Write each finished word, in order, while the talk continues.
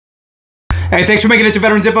Hey, thanks for making it to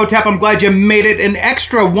Veterans Info Tap. I'm glad you made it. An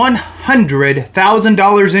extra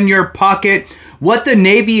 $100,000 in your pocket. What the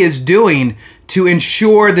Navy is doing to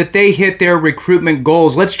ensure that they hit their recruitment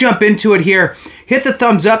goals. Let's jump into it here. Hit the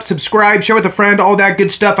thumbs up, subscribe, share with a friend, all that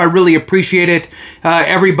good stuff. I really appreciate it.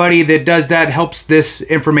 Everybody that does that helps this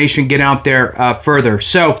information get out there further.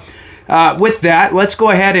 So with that, let's go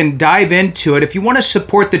ahead and dive into it. If you want to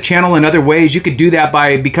support the channel in other ways, you could do that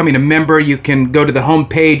by becoming a member. You can go to the home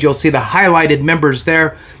page. You'll see the highlighted members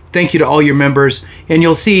there. Thank you to all your members. And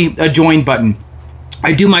you'll see a join button.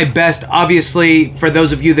 I do my best, obviously, for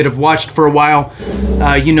those of you that have watched for a while,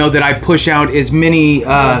 you know that I push out as many,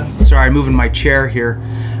 sorry, I'm moving my chair here.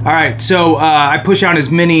 All right, so I push out as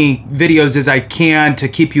many videos as I can to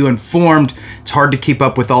keep you informed. It's hard to keep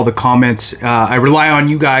up with all the comments. I rely on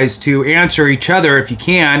you guys to answer each other if you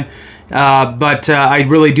can, but I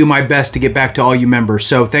really do my best to get back to all you members.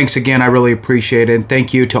 So thanks again, I really appreciate it. And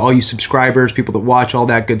thank you to all you subscribers, people that watch, all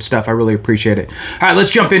that good stuff. I really appreciate it. All right, let's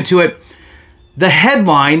jump into it. The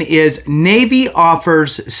headline is Navy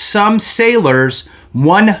offers some sailors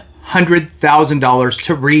 $100,000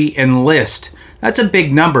 to re-enlist. That's a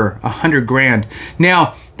big number, 100 grand.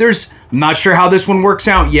 Now, I'm not sure how this one works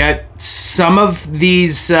out yet. Some of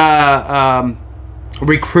these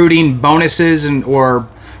recruiting bonuses or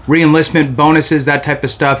re-enlistment bonuses, that type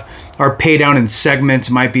of stuff, are paid out in segments.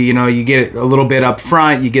 It might be, you know, you get a little bit up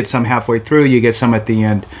front, you get some halfway through, you get some at the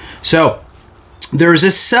end. So there's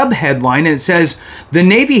a sub-headline, and it says, the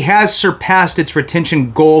Navy has surpassed its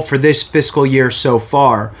retention goal for this fiscal year so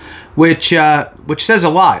far, which says a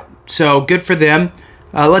lot. So good for them.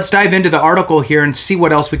 Let's dive into the article here and see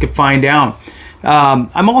what else we could find out.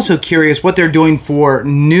 I'm also curious what they're doing for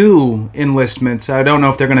new enlistments. I don't know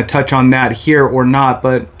if they're going to touch on that here or not,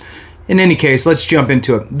 but in any case, let's jump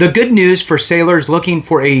into it. The good news for sailors looking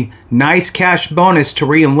for a nice cash bonus to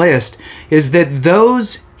re-enlist is that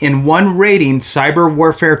those in one rating cyber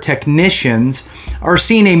warfare technicians are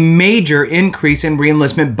seeing a major increase in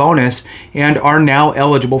re-enlistment bonus and are now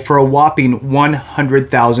eligible for a whopping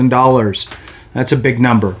 $100,000. That's a big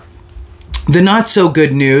number. The not so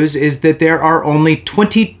good news is that there are only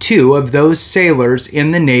 22 of those sailors in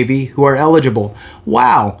the Navy who are eligible.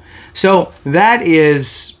 Wow. So that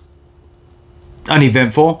is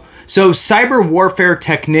uneventful. So cyber warfare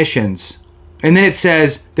technicians. And then it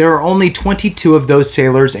says there are only 22 of those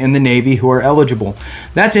sailors in the Navy who are eligible.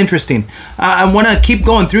 That's interesting. I want to keep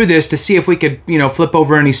going through this to see if we could, you know, flip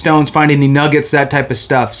over any stones, find any nuggets, that type of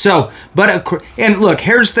stuff. So, and look,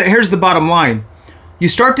 here's the bottom line. You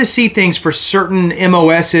start to see things for certain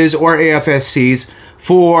MOSs or AFSCs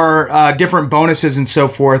for different bonuses and so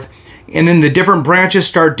forth. And then the different branches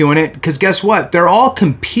start doing it because guess what? They're all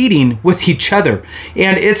competing with each other.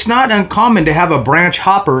 And it's not uncommon to have a branch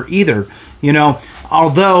hopper either. You know,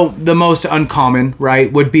 although the most uncommon,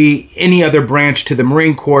 right, would be any other branch to the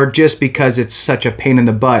Marine Corps just because it's such a pain in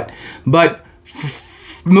the butt. But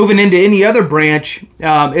moving into any other branch,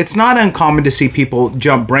 it's not uncommon to see people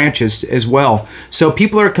jump branches as well. So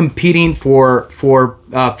people are competing for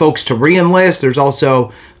folks to re-enlist. There's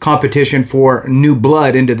also competition for new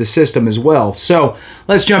blood into the system as well. So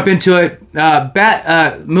let's jump into it.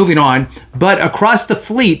 Moving on. But across the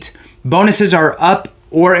fleet, bonuses are up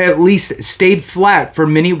or at least stayed flat for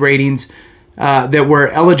many ratings that were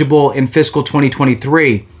eligible in fiscal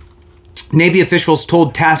 2023. Navy officials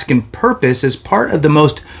told Task and Purpose as part of the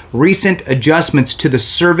most recent adjustments to the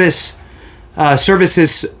service's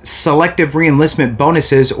Selective Reenlistment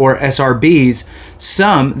Bonuses, or SRBs.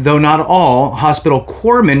 Some, though not all, hospital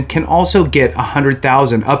corpsmen can also get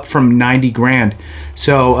 $100,000, up from 90 grand.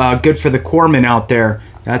 So good for the corpsmen out there.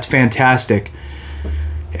 That's fantastic.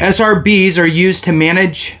 SRBs are used to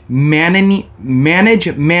manage manning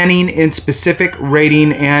in specific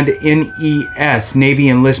rating and NES, Navy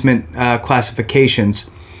Enlistment Classifications,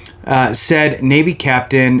 said Navy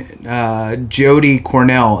Captain Jodie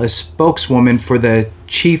Cornell, a spokeswoman for the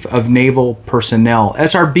Chief of Naval Personnel.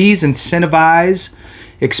 SRBs incentivize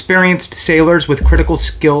experienced sailors with critical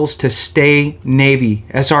skills to stay Navy.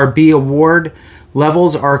 SRB award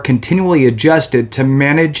levels are continually adjusted to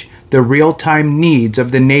manage the real-time needs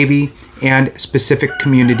of the Navy and specific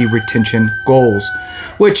community retention goals,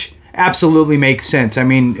 which absolutely makes sense. I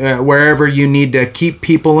mean, wherever you need to keep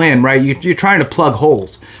people in, right? You're trying to plug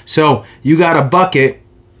holes. So you got a bucket,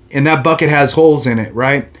 and that bucket has holes in it,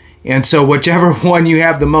 right? And so whichever one you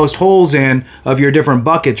have the most holes in of your different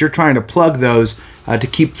buckets, you're trying to plug those to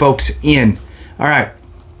keep folks in. All right.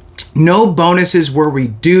 No bonuses were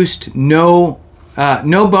reduced. No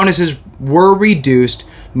bonuses were reduced,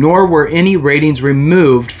 nor were any ratings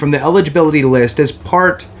removed from the eligibility list as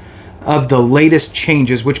part of the latest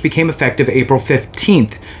changes, which became effective April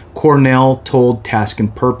 15th, Cornell told Task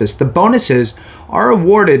and Purpose. The bonuses are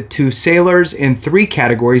awarded to sailors in 3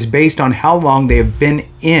 categories based on how long they have been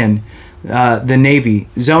in the Navy.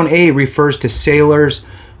 Zone A refers to sailors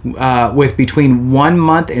with between 1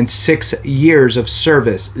 month and 6 years of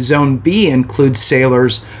service. Zone B includes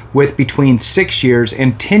sailors with between 6 years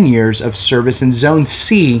and 10 years of service, and Zone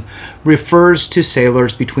C refers to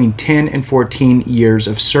sailors between 10 and 14 years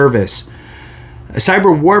of service.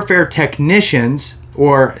 Cyber warfare technicians,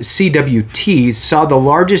 or CWTs, saw the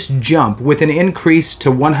largest jump with an increase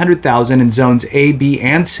to 100,000 in Zones A, B,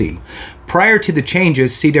 and C. Prior to the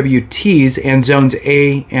changes, CWTs in Zones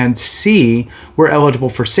A and C were eligible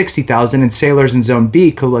for 60,000, and sailors in Zone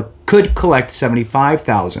B could collect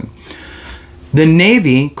 75,000. The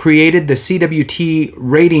Navy created the CWT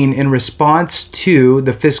rating in response to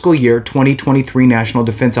the Fiscal Year 2023 National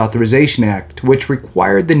Defense Authorization Act, which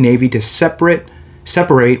required the Navy to separate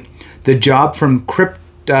the job from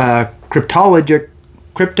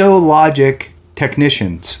cryptologic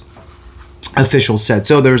technicians, officials said.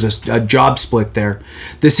 So there's a job split there.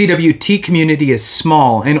 The CWT community is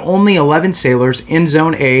small, and only 11 sailors in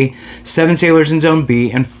Zone A, 7 sailors in Zone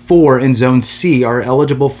B, and 4 in Zone C are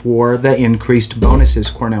eligible for the increased bonuses,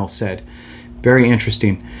 Cornell said. Very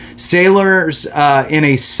interesting. Sailors in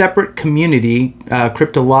a separate community,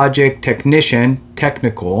 cryptologic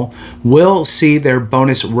technical, will see their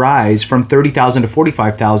bonus rise from 30,000 to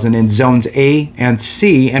 45,000 in Zones A and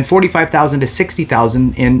C, and 45,000 to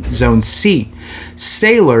 60,000 in Zone C.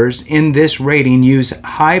 Sailors in this rating use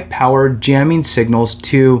high-powered jamming signals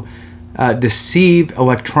to deceive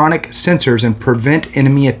electronic sensors and prevent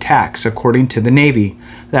enemy attacks, according to the Navy.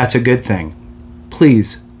 That's a good thing.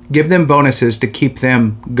 Please give them bonuses to keep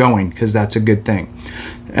them going, because that's a good thing.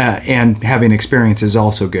 And having experience is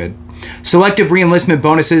also good. Selective reenlistment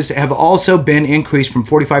bonuses have also been increased from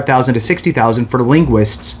 45,000 to 60,000 for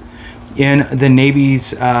linguists in the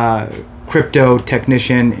Navy's crypto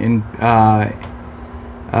technician and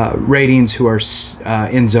ratings who are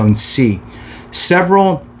in Zone C.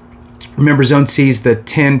 Remember, Zone C is the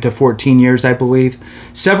 10 to 14 years, I believe.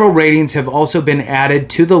 Several ratings have also been added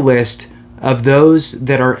to the list of those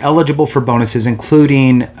that are eligible for bonuses,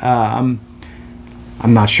 including, I'm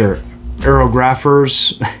not sure,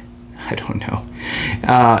 aerographers, I don't know,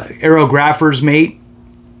 aerographers mate,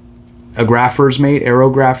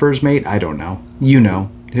 I don't know. You know.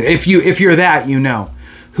 If you're that, you know.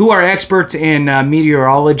 Who are experts in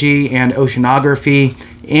meteorology and oceanography,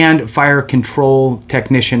 and fire control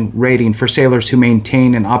technician rating for sailors who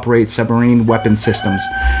maintain and operate submarine weapon systems.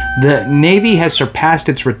 The Navy has surpassed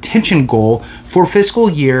its retention goal for the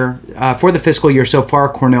fiscal year so far,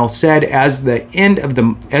 Cornell said. As the end of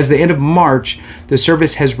March, the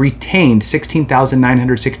service has retained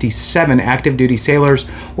 16,967 active duty sailors,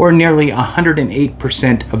 or nearly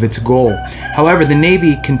 108% of its goal. However, the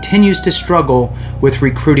Navy continues to struggle with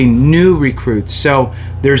recruiting new recruits. So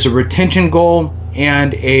there's a retention goal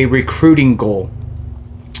and a recruiting goal,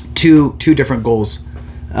 two different goals.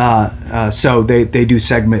 So they do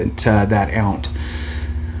segment that out.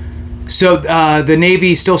 So the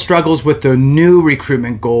Navy still struggles with the new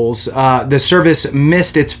recruitment goals. The service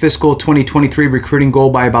missed its fiscal 2023 recruiting goal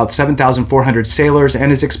by about 7,400 sailors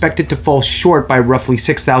and is expected to fall short by roughly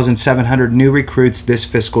 6,700 new recruits this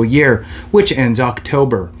fiscal year, which ends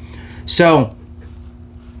October. So,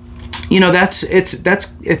 you know, it's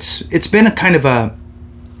been a kind of a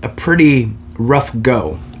pretty rough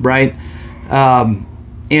go, right?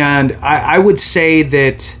 And I would say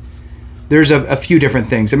that there's a few different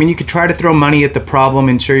things. I mean, you could try to throw money at the problem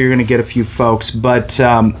and sure you're going to get a few folks, but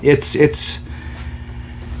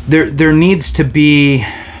there needs to be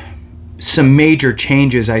some major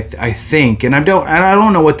changes, I think, and I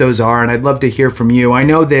don't know what those are, and I'd love to hear from you. I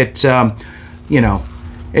know that you know,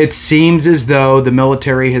 it seems as though the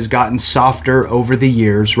military has gotten softer over the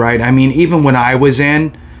years, right? I mean, even when I was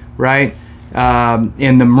in, right,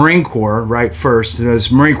 in the Marine Corps, right, first. It was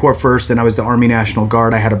Marine Corps first, then I was the Army National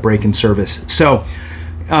Guard. I had a break in service. So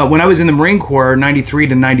when I was in the Marine Corps, 93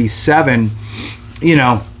 to 97, you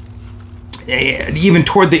know, even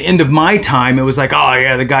toward the end of my time, it was like, oh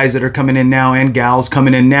yeah, the guys that are coming in now and gals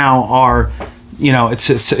coming in now are, you know, it's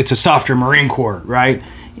a softer Marine Corps, right?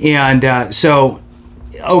 And so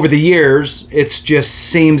over the years, it just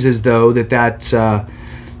seems as though that's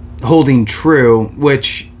holding true,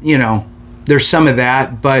 which, you know, there's some of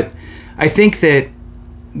that, but I think that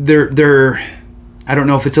I don't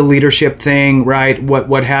know if it's a leadership thing, right?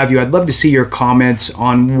 What have you? I'd love to see your comments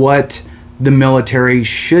on what the military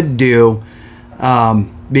should do,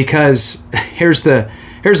 because here's the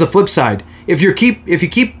flip side. if you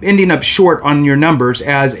keep ending up short on your numbers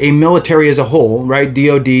as a military as a whole, right?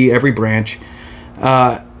 DOD, every branch,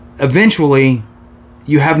 eventually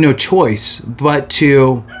you have no choice but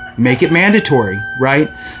to make it mandatory, right?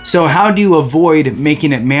 So how do you avoid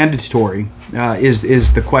making it mandatory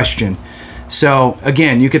is the question. So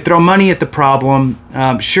again, you could throw money at the problem.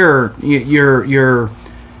 Sure, your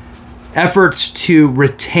efforts to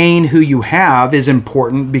retain who you have is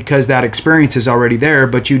important because that experience is already there,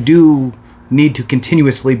 but you do need to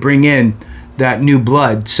continuously bring in that new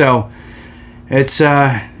blood. So it's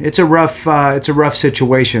a rough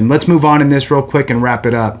situation. Let's move on in this real quick and wrap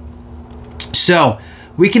it up. So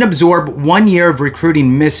we can absorb 1 year of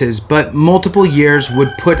recruiting misses, but multiple years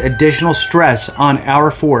would put additional stress on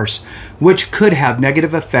our force, which could have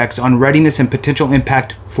negative effects on readiness and potential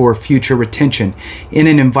impact for future retention. In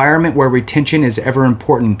an environment where retention is ever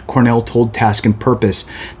important, Cornell told Task and Purpose,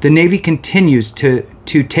 the Navy continues to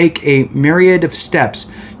take a myriad of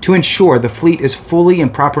steps to ensure the fleet is fully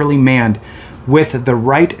and properly manned, with the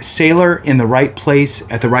right sailor in the right place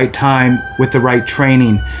at the right time with the right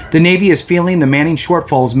training. The Navy is feeling the manning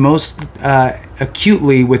shortfalls most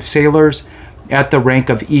acutely with sailors at the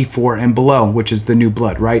rank of E4 and below, which is the new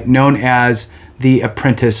blood, right? Known as the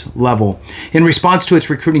apprentice level. In response to its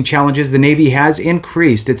recruiting challenges, the Navy has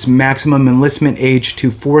increased its maximum enlistment age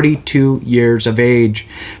to 42 years of age,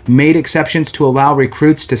 made exceptions to allow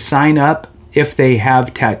recruits to sign up if they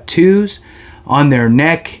have tattoos on their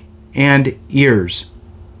neck and ear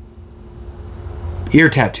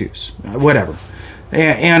tattoos, whatever,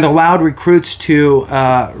 and allowed recruits to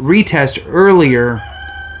retest earlier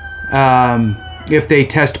if they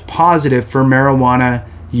test positive for marijuana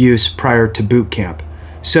use prior to boot camp.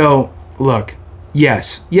 So look,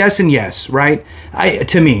 yes, and yes, right?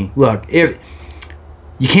 To me, look, if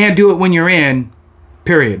you can't do it when you're in,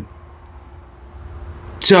 period.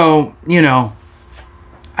 So, you know,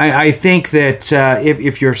 I think that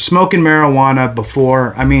if you're smoking marijuana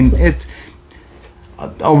before, I mean, it's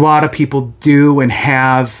a lot of people do and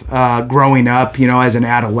have growing up, you know, as an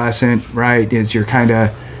adolescent, right? As you're kind of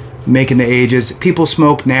making the ages. People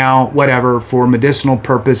smoke now, whatever, for medicinal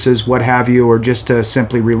purposes, what have you, or just to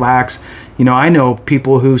simply relax. You know, I know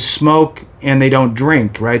people who smoke and they don't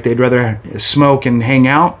drink, right? They'd rather smoke and hang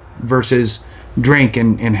out versus drink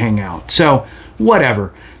and hang out. So,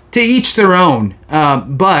 whatever. To each their own,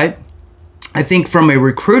 but I think from a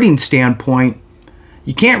recruiting standpoint,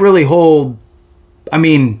 you can't really hold, I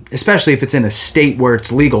mean, especially if it's in a state where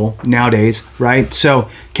it's legal nowadays, right? So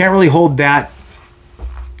can't really hold that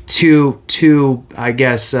too I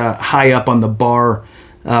guess, high up on the bar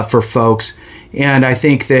for folks. And I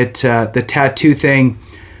think that the tattoo thing,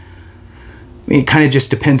 I mean, it kind of just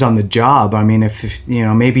depends on the job. I mean, if you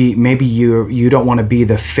know, maybe you don't want to be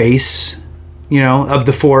the face, you know, of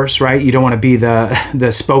the force, right? You don't want to be the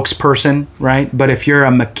spokesperson, right? But if you're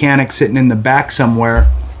a mechanic sitting in the back somewhere,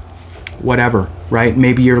 whatever, right?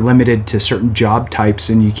 Maybe you're limited to certain job types,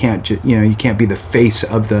 and you can't be the face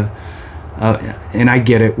of the. And I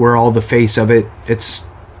get it, we're all the face of it. It's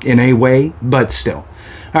in a way, but still.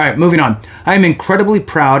 All right, moving on. I am incredibly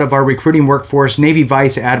proud of our recruiting workforce. Navy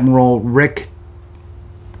Vice Admiral Rick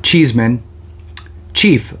Cheeseman,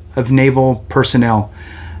 Chief of Naval Personnel.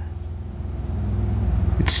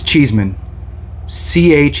 It's Cheeseman,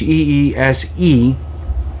 Cheeseman,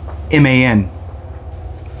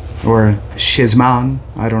 or Shizman,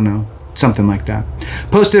 I don't know, something like that.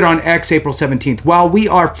 Posted on X April 17th. While we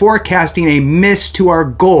are forecasting a miss to our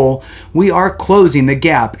goal, we are closing the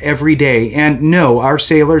gap every day. And no, our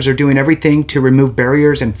sailors are doing everything to remove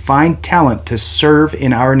barriers and find talent to serve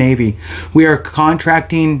in our Navy. We are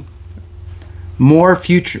contracting more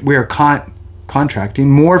future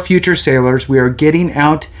sailors. We are getting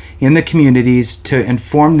out in the communities to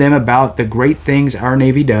inform them about the great things our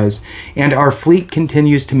Navy does, and our fleet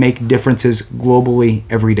continues to make differences globally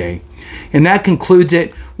every day. And that concludes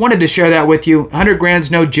it. Wanted to share that with you. 100 grand's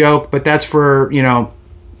no joke, but that's for, you know,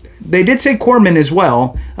 they did say corpsman as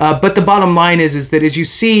well, but the bottom line is that as you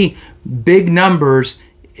see big numbers,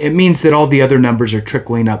 it means that all the other numbers are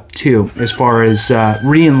trickling up too, as far as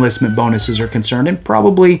re-enlistment bonuses are concerned, and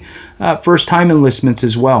probably first-time enlistments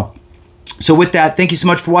as well. So with that, thank you so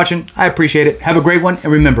much for watching. I appreciate it. Have a great one.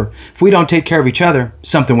 And remember, if we don't take care of each other,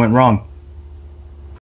 something went wrong.